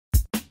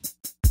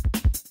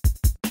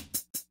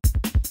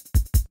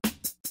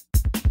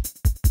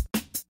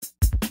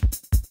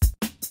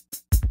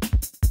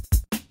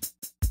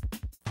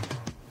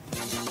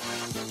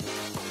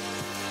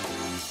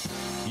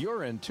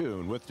You're in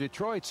tune with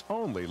Detroit's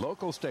only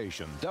local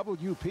station,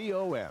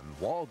 WPON,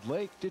 Walled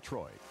Lake,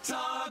 Detroit.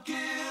 Talking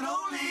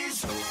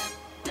Oldies.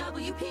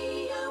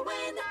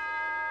 WPON.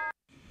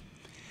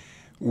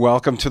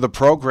 Welcome to the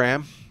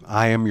program.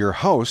 I am your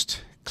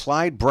host,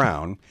 Clyde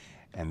Brown,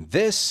 and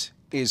this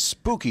is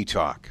Spooky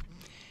Talk.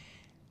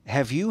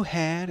 Have you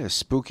had a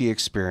spooky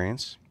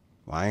experience?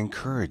 Well, I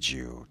encourage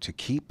you to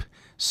keep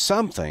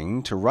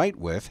something to write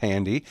with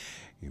handy.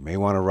 You may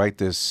want to write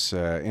this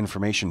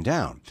information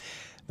down.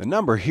 The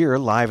number here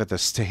live at the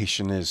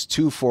station is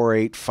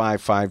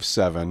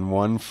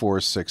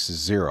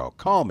 248-557-1460.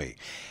 Call me.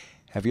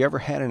 Have you ever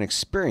had an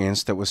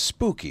experience that was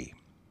spooky?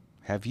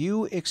 Have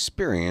you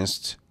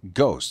experienced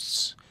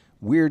ghosts,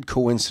 weird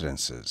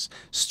coincidences,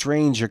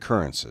 strange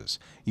occurrences,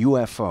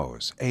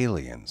 UFOs,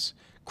 aliens,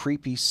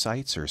 creepy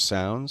sights or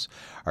sounds?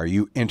 Are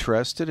you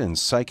interested in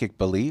psychic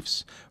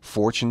beliefs,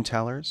 fortune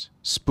tellers,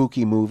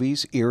 spooky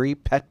movies, eerie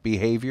pet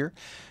behavior,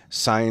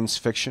 science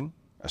fiction,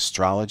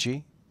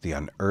 astrology, the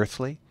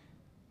unearthly,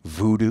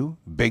 voodoo,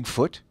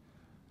 Bigfoot,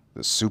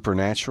 the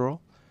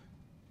supernatural,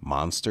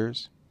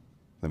 monsters,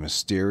 the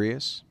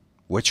mysterious,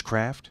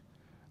 witchcraft,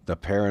 the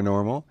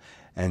paranormal,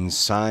 and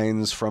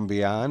signs from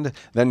beyond?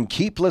 Then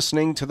keep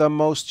listening to the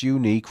most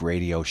unique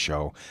radio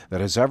show that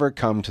has ever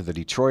come to the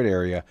Detroit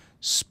area,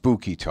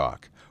 Spooky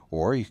Talk.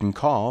 Or you can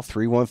call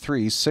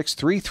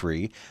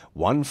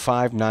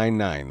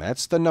 313-633-1599.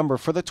 That's the number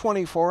for the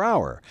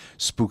 24-hour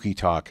Spooky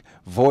Talk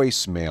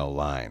voicemail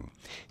line.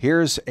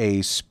 Here's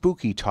a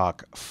Spooky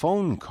Talk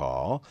phone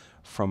call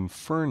from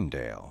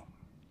Ferndale.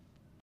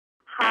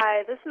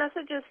 Hi, this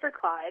message is for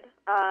Clyde.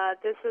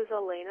 This is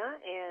Elena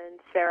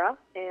and Sarah,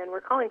 and we're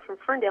calling from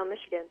Ferndale,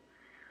 Michigan.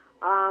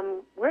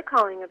 We're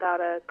calling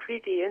about a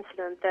creepy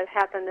incident that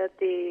happened at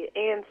the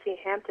AMC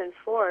Hampton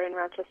 4 in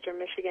Rochester,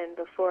 Michigan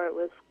before it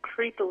was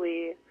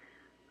creepily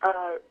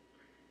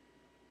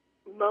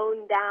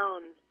mown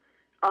down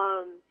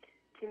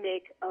to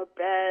make a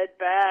Bed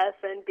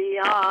Bath and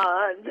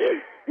Beyond.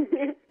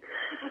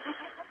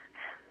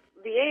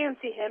 The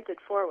AMC Hampton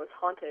 4 was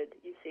haunted,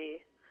 you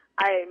see.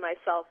 I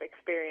myself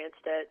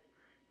experienced it,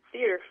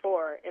 Theater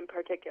 4 in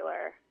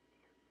particular.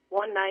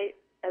 One night,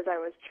 as I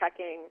was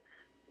checking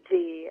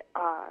the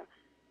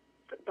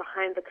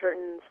behind the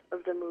curtains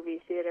of the movie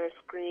theater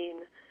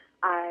screen,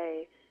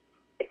 I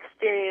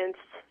experienced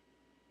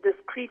this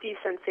creepy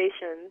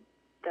sensation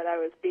that I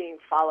was being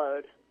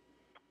followed.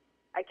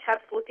 I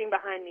kept looking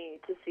behind me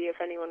to see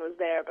if anyone was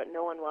there, but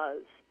no one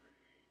was.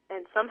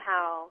 And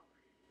somehow,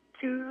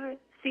 two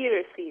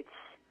theater seats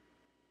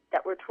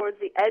that were towards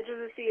the edge of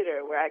the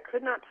theater where I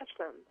could not touch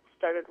them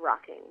started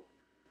rocking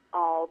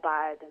all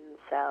by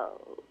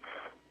themselves.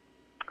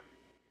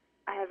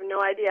 I have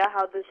no idea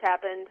how this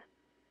happened.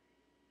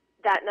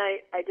 That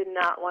night, I did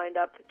not wind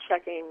up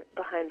checking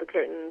behind the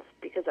curtains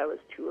because I was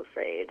too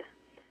afraid.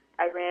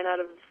 I ran out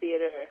of the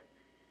theater,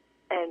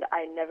 and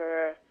I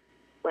never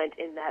went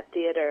in that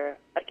theater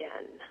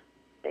again.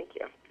 Thank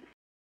you.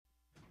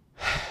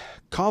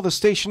 Call the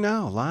station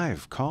now,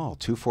 live. Call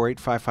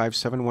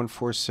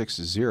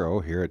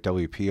 248-557-1460 here at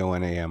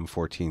WPON AM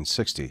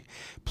 1460.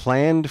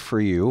 Planned for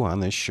you on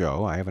this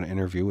show, I have an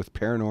interview with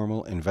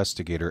paranormal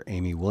investigator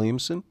Amy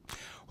Williamson,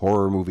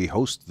 horror movie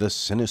host The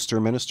Sinister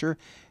Minister,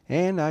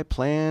 and I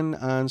plan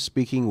on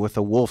speaking with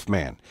a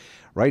Wolfman.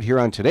 Right here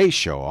on today's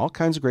show, all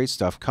kinds of great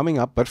stuff coming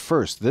up. But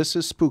first, this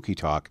is Spooky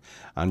Talk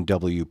on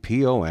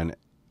WPON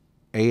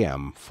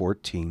AM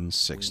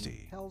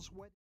 1460.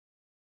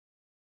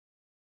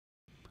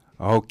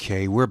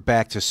 Okay, we're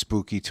back to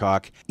Spooky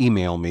Talk.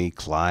 Email me,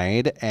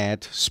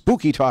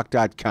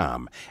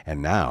 Clyde@spookytalk.com.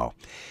 And now,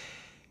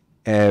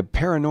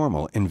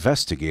 paranormal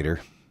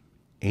investigator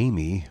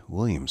Amy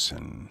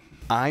Williamson.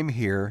 I'm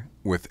here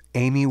with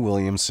Amy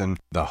Williamson,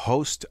 the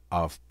host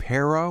of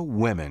Para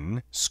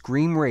Women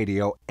Scream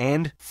Radio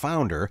and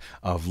founder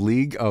of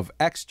League of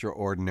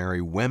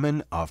Extraordinary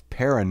Women of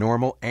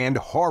Paranormal and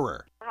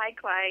Horror. Hi,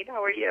 Clyde.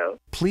 How are you?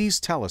 Please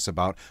tell us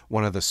about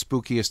one of the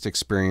spookiest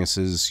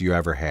experiences you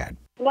ever had.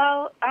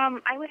 Well,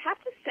 I would have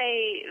to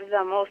say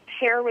the most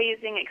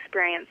hair-raising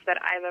experience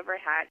that I've ever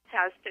had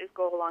has to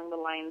go along the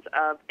lines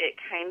of it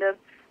kind of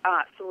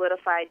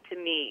solidified to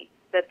me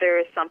that there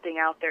is something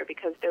out there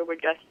because there were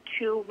just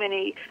too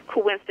many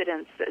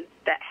coincidences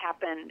that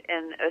happened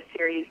in a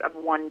series of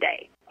one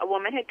day. A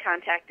woman had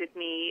contacted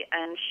me,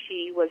 and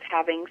she was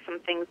having some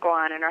things go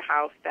on in her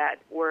house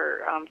that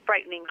were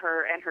frightening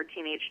her and her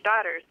teenage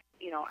daughters.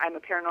 You know, I'm a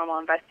paranormal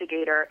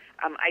investigator.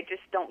 I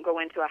just don't go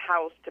into a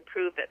house to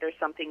prove that there's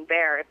something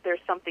there. If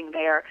there's something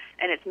there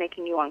and it's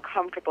making you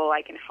uncomfortable,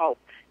 I can help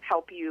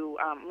you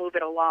move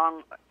it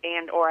along.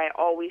 Or I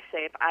always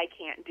say, if I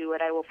can't do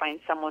it, I will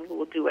find someone who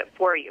will do it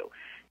for you.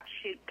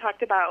 She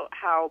talked about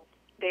how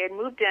they had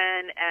moved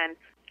in, and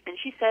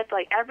she said,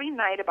 like, every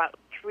night about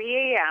 3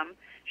 a.m.,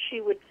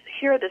 she would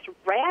hear this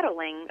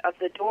rattling of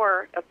the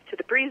door up to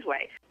the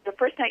breezeway. The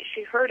first night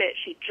she heard it,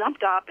 she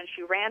jumped up and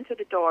she ran to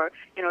the door,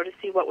 to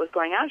see what was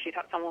going on. She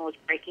thought someone was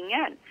breaking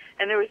in,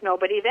 and there was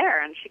nobody there,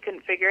 and she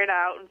couldn't figure it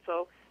out, and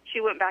so she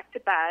went back to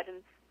bed,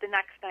 and the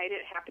next night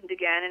it happened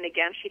again, and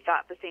again she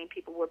thought the same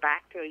people were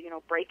back to,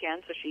 break in,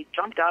 so she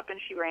jumped up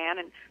and she ran,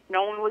 and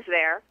no one was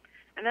there.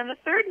 And then the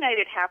third night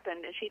it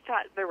happened, and she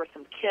thought there were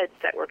some kids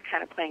that were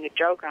kind of playing a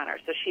joke on her,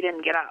 so she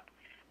didn't get up.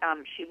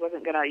 She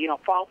wasn't going to,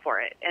 fall for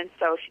it. And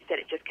so she said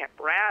it just kept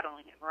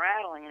rattling and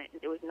rattling, and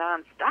it was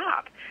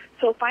nonstop.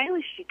 So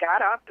finally she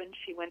got up, and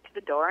she went to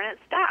the door, and it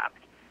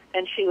stopped.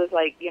 And she was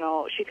like,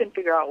 she couldn't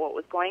figure out what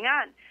was going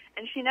on.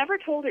 And she never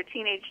told her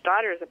teenage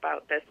daughters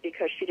about this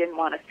because she didn't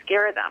want to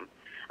scare them.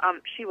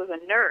 She was a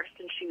nurse,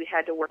 and she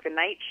had to work a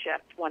night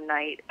shift one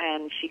night,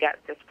 and she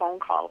got this phone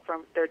call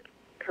from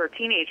her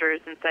teenagers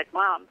and said,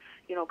 Mom,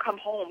 come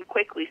home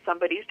quickly.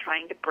 Somebody's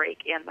trying to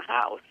break in the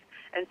house.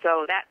 And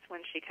so that's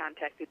when she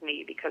contacted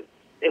me because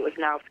it was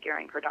now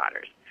scaring her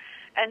daughters.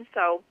 And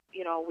so,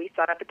 we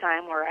set up a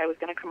time where I was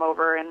going to come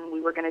over and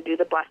we were going to do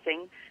the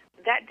blessing.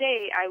 That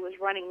day I was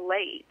running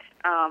late.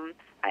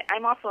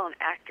 I'm also an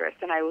actress,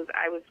 and I was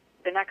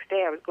the next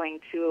day I was going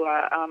to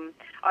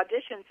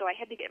audition, so I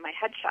had to get my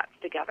headshots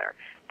together.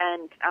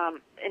 And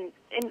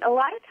a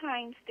lot of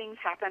times things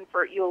happen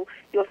for you'll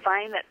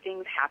find that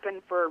things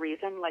happen for a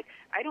reason. Like,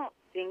 I don't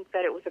think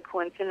that it was a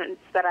coincidence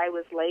that I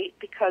was late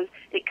because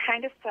it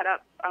kind of set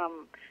up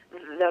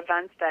the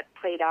events that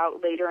played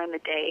out later in the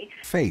day.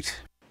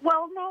 Fate.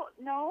 Well,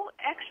 no.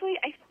 Actually,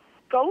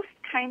 ghosts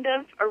kind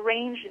of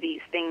arrange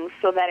these things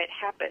so that it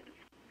happens.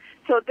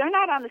 So they're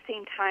not on the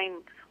same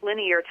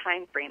linear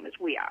time frame as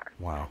we are.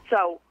 Wow.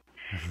 So,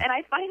 and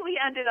I finally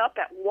ended up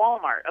at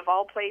Walmart, of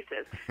all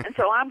places. And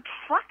so I'm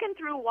trucking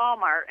through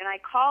Walmart, and I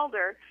called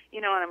her,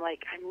 and I'm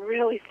like, I'm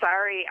really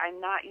sorry. I'm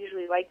not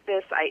usually like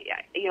this.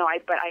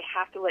 But I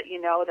have to let you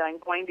know that I'm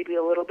going to be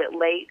a little bit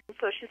late.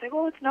 So she's like,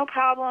 well, it's no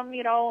problem,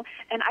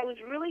 And I was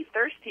really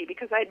thirsty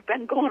because I'd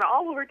been going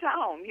all over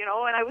town,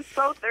 and I was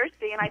so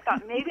thirsty. And I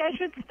thought maybe I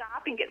should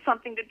stop and get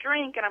something to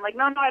drink. And I'm like,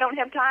 no, I don't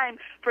have time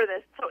for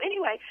this. So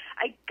anyway,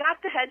 I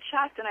got the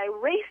headshots, and I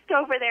raced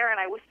over there, and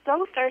I was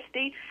so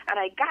thirsty, and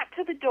I got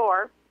to the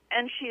door,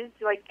 and she's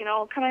like,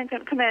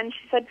 come in.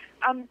 She said,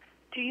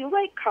 do you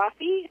like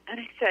coffee? And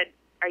I said,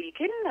 are you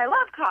kidding? I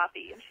love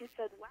coffee. And she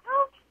said,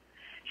 well,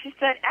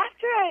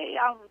 after I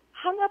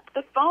hung up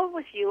the phone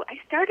with you, I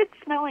started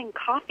smelling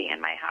coffee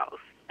in my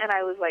house. And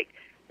I was like,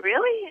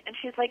 really? And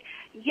she's like,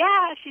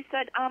 yeah. She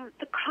said,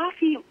 the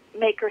coffee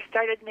maker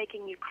started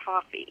making you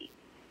coffee.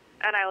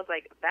 And I was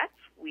like, that's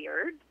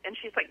weird. And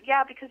she's like,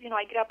 yeah, because,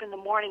 I get up in the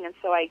morning, and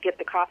so I get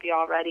the coffee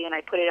all ready, and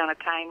I put it on a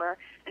timer.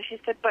 And she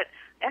said, but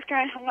after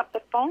I hung up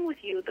the phone with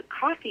you, the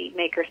coffee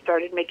maker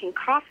started making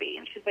coffee.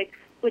 And she's like,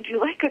 would you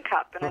like a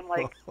cup? And I'm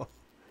like,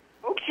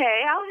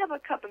 okay, I'll have a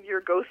cup of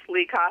your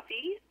ghostly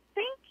coffee.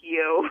 Thank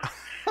you.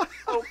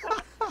 So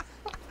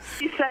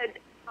she said,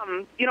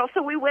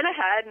 so we went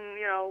ahead, and,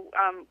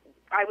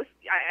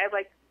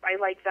 I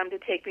like them to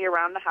take me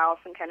around the house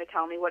and kind of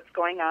tell me what's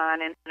going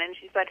on. And then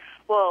she said,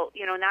 well,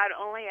 not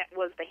only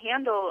was the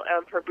handle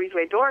of her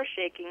breezeway door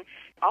shaking,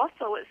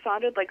 also it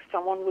sounded like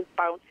someone was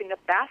bouncing a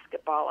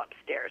basketball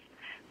upstairs.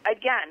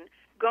 Again,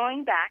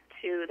 going back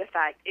to the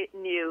fact it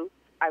knew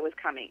I was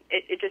coming.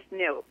 It just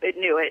knew. It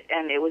knew it,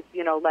 and it was,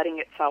 letting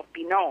itself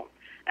be known.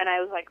 And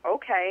I was like,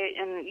 okay.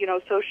 And,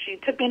 so she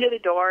took me to the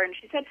door, and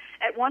she said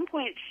at one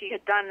point she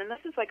had done, and this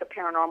is like a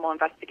paranormal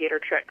investigator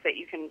trick that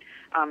you can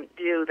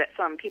do, that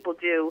some people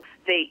do,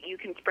 you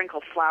can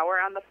sprinkle flour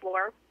on the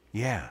floor.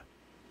 Yeah.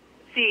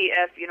 See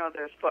if,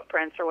 there's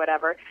footprints or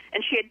whatever.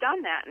 And she had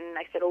done that, and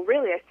I said, oh,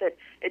 really? I said,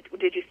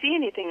 did you see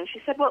anything? And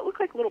she said, well, it looked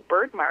like little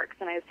bird marks.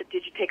 And I said,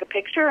 did you take a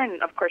picture?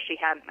 And, of course, she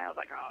hadn't. And I was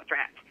like, oh,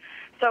 drat.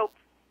 So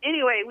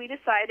anyway, we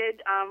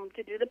decided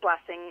to do the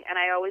blessing, and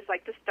I always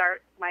like to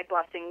start my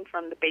blessing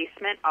from the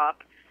basement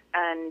up.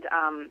 And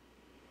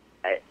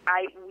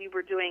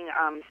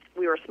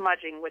we were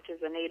smudging, which is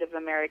a Native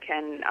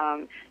American.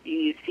 You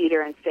use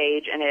cedar and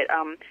sage, and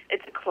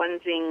it's a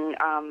cleansing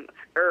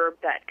herb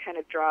that kind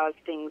of draws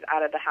things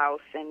out of the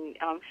house. And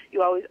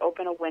you always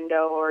open a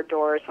window or a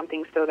door or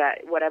something so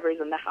that whatever's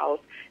in the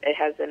house, it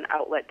has an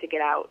outlet to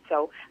get out.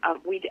 So I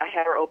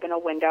had her open a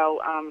window.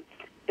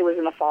 It was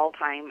in the fall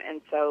time,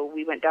 and so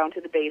we went down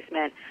to the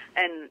basement,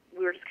 and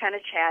we were just kind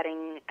of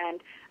chatting.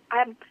 And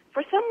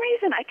for some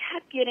reason, I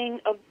kept getting,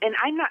 and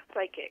I'm not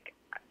psychic.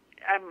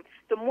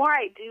 The more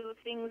I do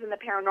things in the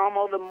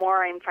paranormal, the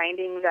more I'm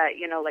finding that,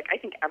 I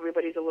think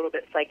everybody's a little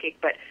bit psychic,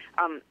 but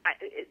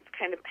it's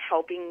kind of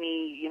helping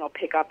me,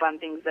 pick up on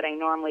things that I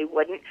normally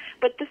wouldn't.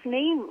 But this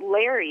name,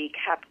 Larry,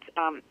 kept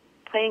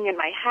playing in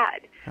my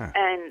head. Huh.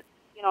 And,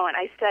 and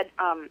I said,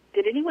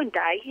 did anyone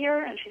die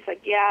here? And she's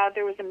like, yeah,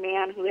 there was a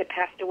man who had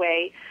passed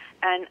away.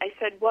 And I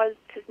said, was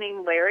his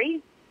name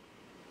Larry?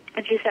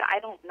 And she said, I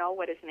don't know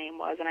what his name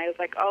was. And I was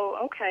like, oh,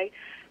 okay.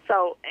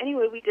 So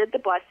anyway, we did the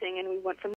blessing, and we went from